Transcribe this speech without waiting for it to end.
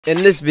In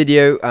this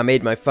video, I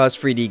made my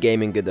first 3D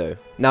game in Godot.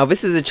 Now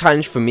this is a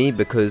challenge for me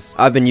because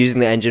I've been using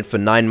the engine for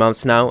 9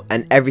 months now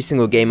and every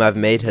single game I've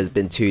made has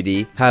been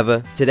 2D.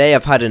 However, today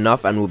I've had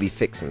enough and will be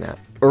fixing that.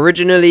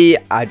 Originally,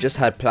 I just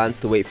had plans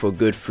to wait for a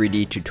good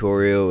 3D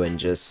tutorial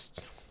and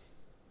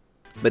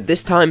But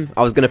this time,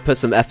 I was going to put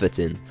some effort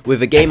in,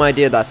 with a game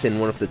idea that's in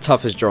one of the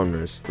toughest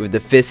genres, with the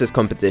fiercest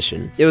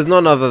competition. It was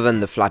none other than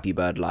the Flappy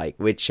Bird like,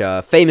 which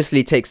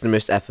famously takes the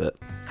most effort.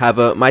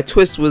 However, my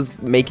twist was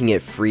making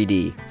it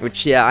 3D,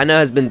 which yeah, I know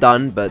has been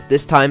done, but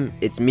this time,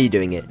 it's me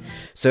doing it,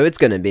 so it's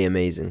gonna be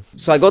amazing.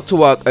 So I got to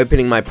work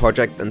opening my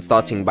project and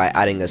starting by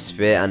adding a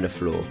sphere and a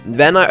floor.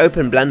 Then I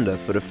opened Blender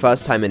for the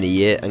first time in a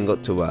year and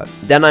got to work.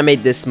 Then I made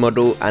this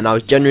model and I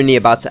was genuinely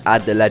about to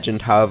add the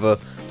legend, however,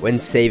 when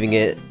saving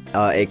it,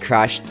 it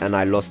crashed and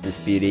I lost this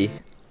beauty.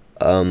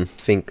 I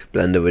think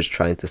Blender was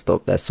trying to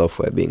stop their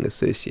software being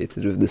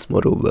associated with this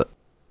model,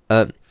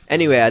 but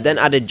anyway, I then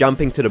added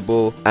jumping to the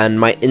ball and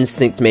my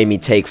instinct made me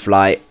take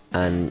flight,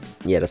 and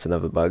yeah, that's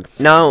another bug.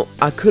 Now,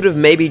 I could have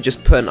maybe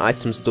just put an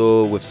item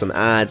store with some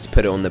ads,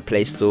 put it on the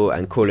Play Store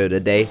and call it a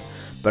day,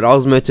 but I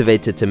was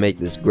motivated to make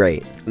this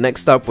great.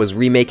 Next up was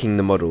remaking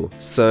the model.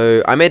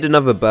 So I made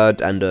another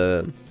bird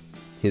and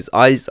his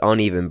eyes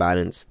aren't even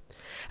balanced.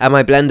 And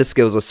my Blender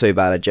skills are so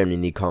bad I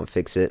genuinely can't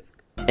fix it.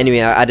 Anyway,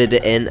 I added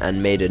it in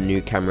and made a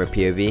new camera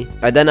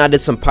POV. I then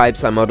added some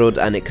pipes I modeled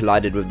and it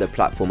collided with the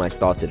platform I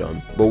started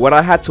on. But what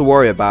I had to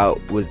worry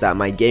about was that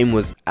my game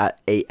was at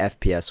 8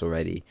 FPS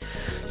already.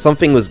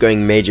 Something was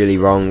going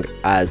majorly wrong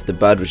as the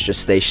bird was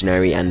just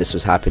stationary and this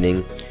was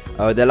happening.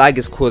 The lag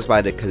is caused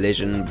by the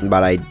collision,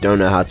 but I don't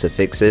know how to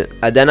fix it.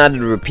 I then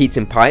added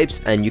repeating pipes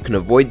and you can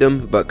avoid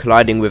them, but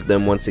colliding with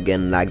them once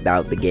again lagged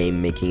out the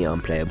game, making it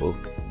unplayable.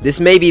 This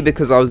may be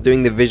because I was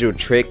doing the visual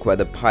trick where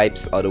the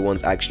pipes are the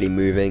ones actually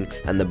moving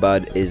and the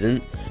bird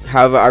isn't.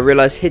 However, I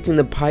realized hitting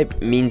the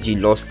pipe means you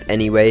lost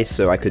anyway,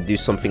 so I could do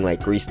something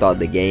like restart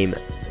the game.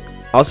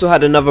 I also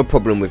had another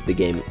problem with the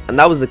game, and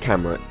that was the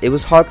camera. It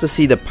was hard to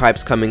see the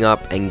pipes coming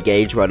up and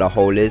gauge where the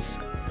hole is.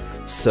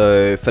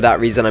 So for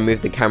that reason I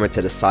moved the camera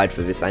to the side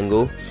for this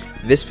angle.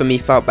 This for me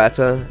felt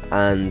better,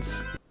 and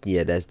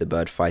yeah, there's the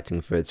bird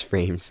fighting for its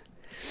frames.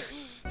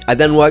 I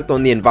then worked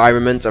on the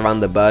environment around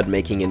the bird,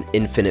 making an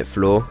infinite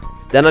floor.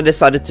 Then I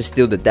decided to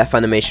steal the death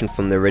animation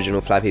from the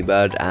original Flappy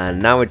Bird,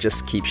 and now it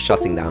just keeps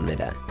shutting down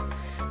midair.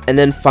 And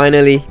then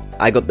finally,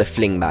 I got the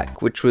fling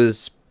back, which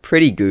was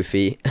pretty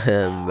goofy,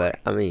 but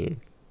I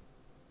mean...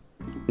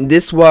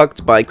 This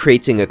worked by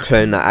creating a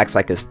clone that acts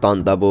like a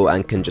stunt double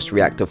and can just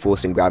react to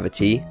force and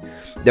gravity.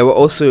 There were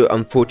also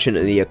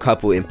unfortunately a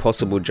couple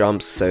impossible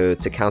jumps, so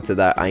to counter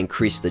that I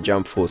increased the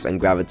jump force and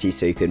gravity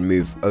so you could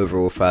move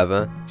overall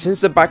further.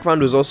 Since the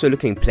background was also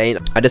looking plain,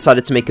 I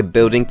decided to make a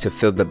building to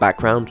fill the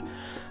background.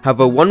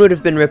 However, one would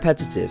have been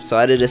repetitive, so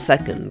I added a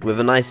second with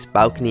a nice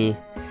balcony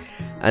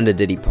and a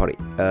diddy potty.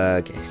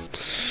 Okay.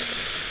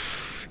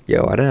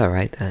 Yo, why did I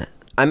write that?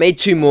 I made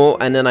 2 more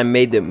and then I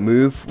made them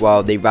move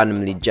while they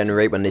randomly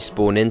generate when they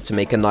spawn in to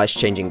make a nice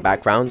changing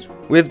background.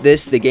 With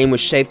this, the game was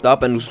shaped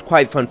up and was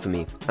quite fun for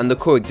me, and the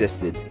core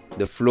existed.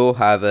 The floor,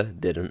 however,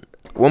 didn't.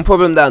 One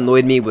problem that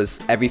annoyed me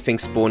was everything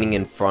spawning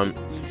in front.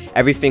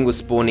 Everything was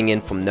spawning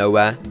in from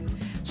nowhere.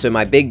 So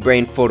my big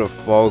brain thought of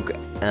fog,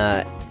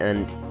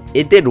 and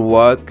it did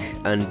work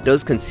and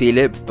does conceal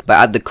it, but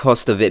at the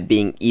cost of it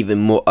being even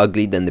more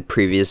ugly than the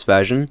previous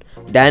version.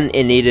 Then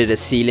it needed a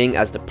ceiling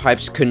as the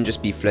pipes couldn't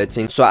just be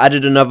floating, so I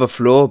added another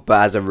floor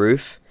but as a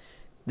roof.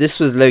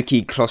 This was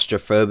low-key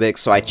claustrophobic,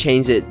 so I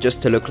changed it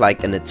just to look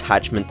like an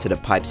attachment to the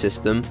pipe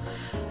system.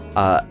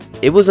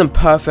 It wasn't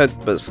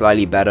perfect but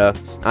slightly better.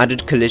 I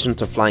added collision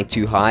to flying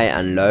too high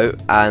and low,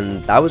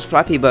 and that was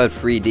Flappy Bird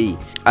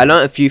 3D. I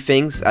learned a few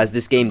things as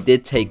this game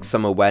did take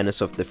some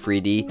awareness of the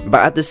 3D,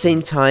 but at the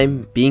same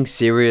time, being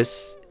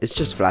serious, it's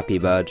just Flappy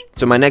Bird.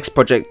 So my next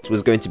project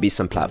was going to be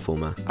some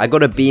platformer. I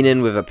got a bean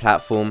in with a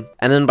platform,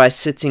 and then by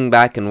sitting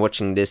back and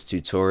watching this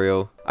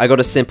tutorial, I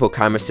got a simple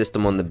camera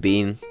system on the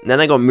bean.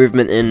 Then I got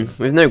movement in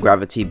with no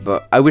gravity,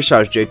 but I wish I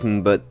was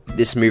joking, but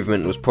this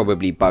movement was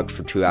probably bugged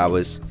for 2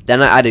 hours.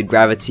 Then I added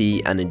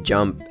gravity and a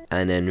jump,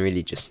 and then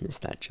really just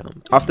missed that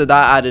jump. After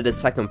that, I added a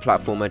second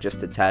platformer just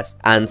to test,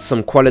 and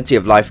some quality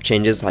of life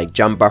changes like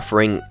jump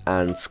buffering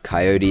and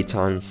coyote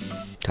time.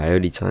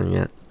 Coyote time,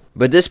 yeah.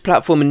 But this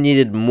platform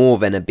needed more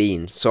than a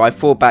bean, so I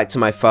thought back to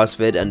my first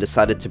vid and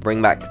decided to bring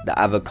back the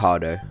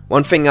avocado.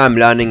 One thing I'm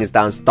learning is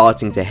that I'm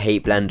starting to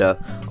hate Blender,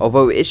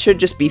 although it should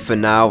just be for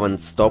now and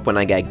stop when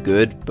I get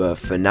good, but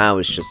for now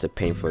it's just a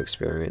painful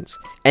experience.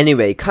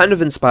 Anyway, kind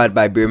of inspired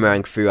by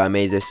Boomerang Fu, I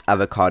made this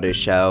avocado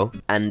shell,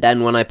 and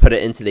then when I put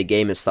it into the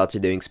game it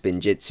started doing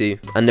spin jitsu,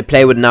 and the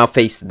player would now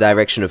face the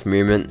direction of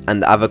movement,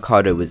 and the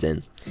avocado was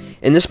in.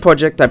 In this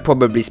project I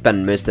probably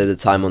spent most of the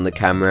time on the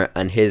camera,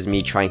 and here's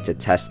me trying to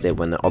test it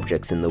when the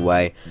object's in the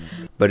way,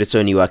 but it's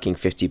only working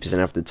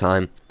 50% of the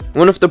time.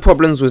 One of the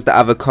problems was the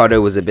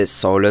avocado was a bit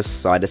soulless,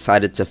 so I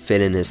decided to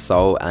fill in his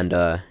soul, and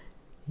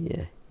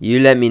yeah. You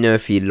let me know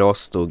if he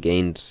lost or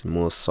gained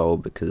more soul,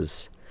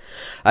 because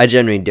I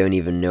generally don't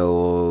even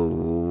know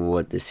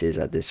what this is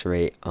at this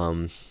rate.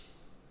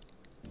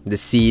 The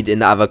seed in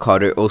the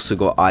avocado also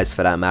got eyes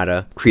for that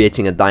matter,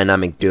 creating a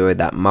dynamic duo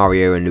that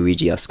Mario and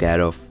Luigi are scared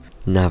of.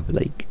 Now,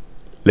 like,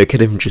 look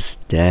at him just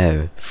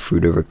stare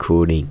through the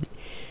recording.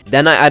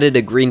 Then I added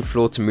a green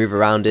floor to move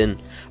around in.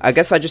 I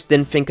guess I just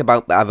didn't think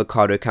about the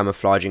avocado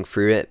camouflaging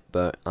through it,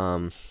 but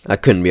I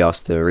couldn't be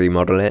asked to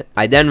remodel it.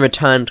 I then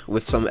returned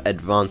with some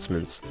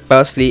advancements.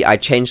 Firstly, I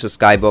changed the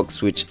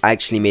skybox, which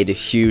actually made a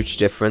huge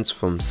difference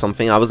from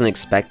something I wasn't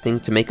expecting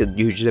to make a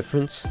huge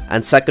difference.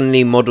 And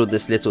secondly, modeled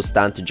this little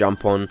stand to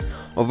jump on.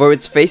 Although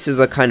its faces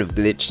are kind of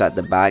glitched at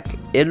the back,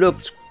 it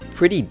looked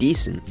pretty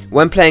decent.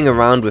 When playing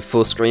around with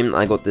full screen,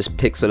 I got this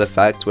pixel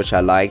effect which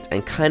I liked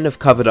and kind of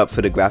covered up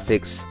for the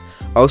graphics.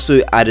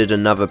 Also added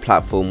another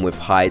platform with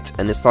height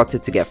and it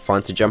started to get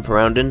fun to jump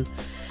around in.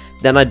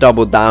 Then I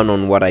doubled down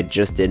on what I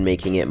just did,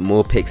 making it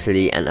more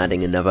pixely and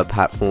adding another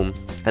platform,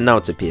 and now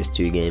it's a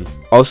PS2 game.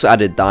 Also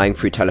added dying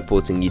through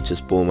teleporting you to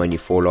spawn when you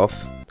fall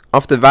off.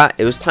 After that,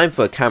 it was time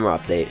for a camera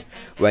update,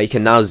 where you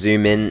can now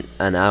zoom in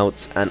and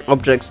out, and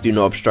objects do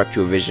not obstruct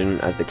your vision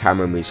as the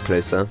camera moves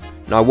closer.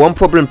 Now, one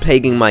problem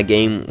plaguing my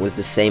game was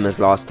the same as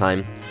last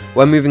time.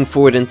 When moving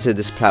forward into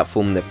this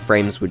platform, the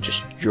frames would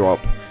just drop.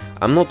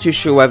 I'm not too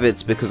sure whether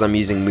it's because I'm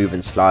using move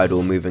and slide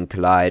or move and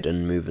collide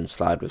and move and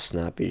slide with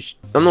snappage.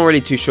 I'm not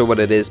really too sure what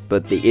it is,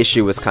 but the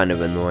issue was kind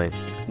of annoying.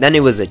 Then it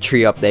was a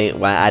tree update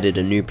where I added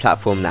a new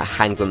platform that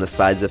hangs on the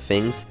sides of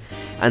things,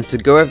 and to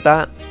go with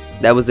that,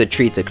 there was a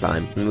tree to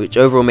climb, which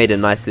overall made a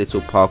nice little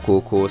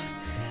parkour course,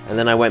 and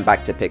then I went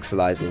back to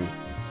pixelizing.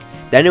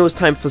 Then it was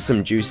time for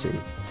some juicing,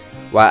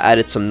 where I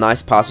added some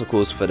nice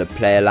particles for the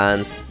player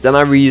lands, then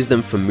I reused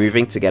them for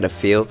moving to get a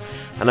feel,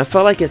 and I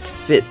felt like it's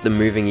fit the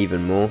moving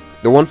even more.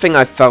 The one thing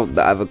I felt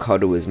the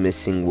avocado was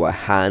missing were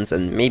hands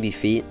and maybe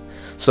feet,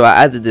 so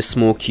I added this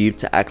small cube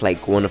to act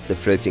like one of the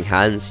floating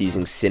hands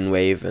using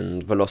synwave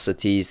and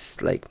velocities.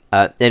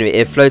 Anyway,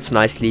 it floats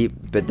nicely,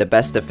 but the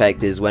best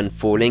effect is when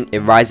falling, it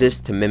rises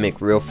to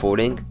mimic real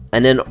falling.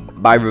 And then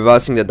by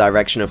reversing the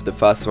direction of the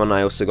first one,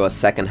 I also got a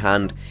second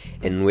hand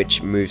in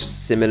which moves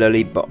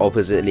similarly but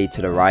oppositely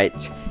to the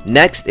right.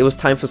 Next, it was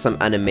time for some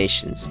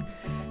animations.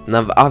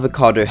 Now the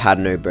avocado had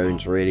no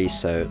bones really,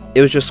 so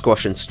it was just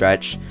squash and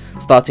stretch,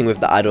 starting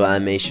with the idle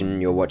animation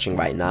you're watching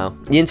right now.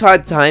 The entire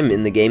time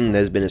in the game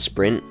there's been a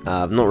sprint.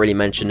 I've not really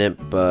mentioned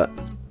it, but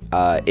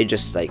it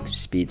just like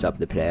speeds up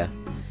the player.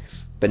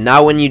 But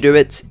now when you do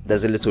it,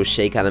 there's a little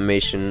shake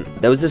animation.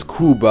 There was this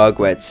cool bug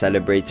where it's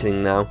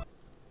celebrating now.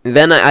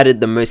 Then I added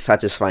the most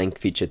satisfying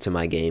feature to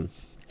my game,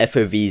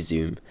 FOV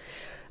zoom.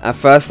 At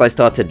first I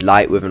started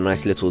light with a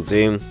nice little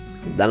zoom.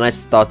 Then I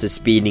started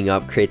speeding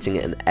up, creating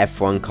an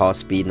F1 car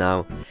speed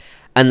now,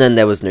 and then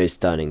there was no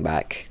turning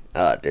back.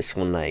 This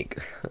one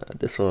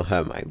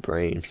hurt my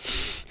brain.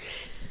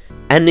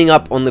 Ending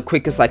up on the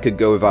quickest I could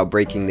go without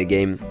breaking the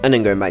game, and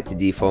then going back to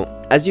default.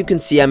 As you can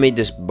see, I made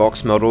this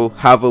box model,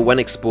 however when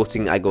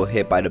exporting I got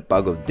hit by the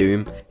bug of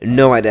doom.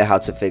 No idea how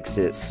to fix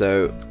it,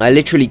 so I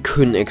literally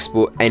couldn't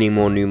export any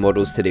more new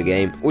models to the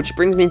game. Which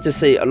brings me to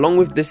say, along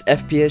with this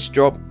FPS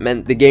drop,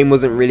 meant the game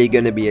wasn't really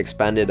going to be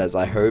expanded as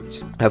I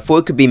hoped. I thought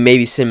it could be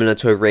maybe similar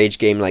to a Rage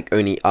game like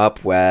Only Up,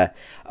 where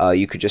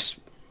you could just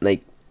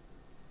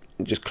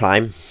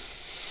climb.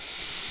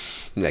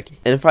 And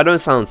if I don't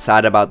sound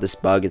sad about this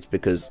bug, it's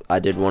because I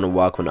did want to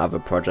work on other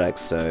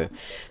projects, so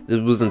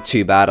this wasn't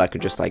too bad. I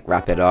could just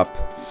wrap it up.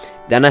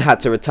 Then I had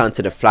to return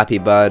to the Flappy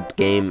Bird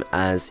game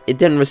as it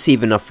didn't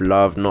receive enough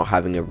love not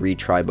having a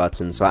retry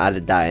button, so I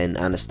added that in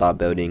and a start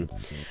building.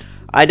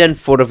 I then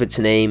thought of its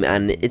name,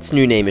 and its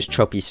new name is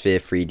Choppy Sphere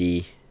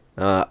 3D.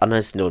 A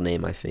nice little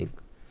name, I think.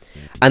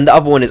 And the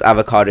other one is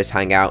Avocados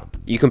Hangout.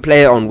 You can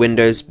play it on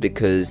Windows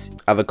because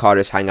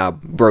Avocados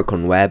Hangout broke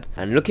on web.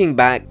 And looking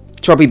back,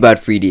 Choppy Bird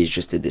 3D is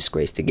just a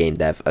disgrace to game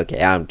dev.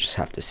 Okay, I just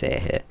have to say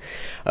it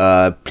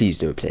here. Please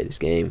don't play this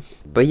game.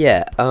 But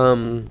yeah,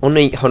 on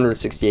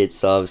 868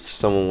 subs, if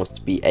someone wants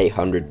to be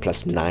 800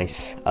 plus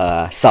nice,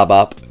 sub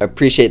up.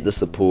 Appreciate the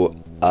support.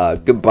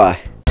 Goodbye.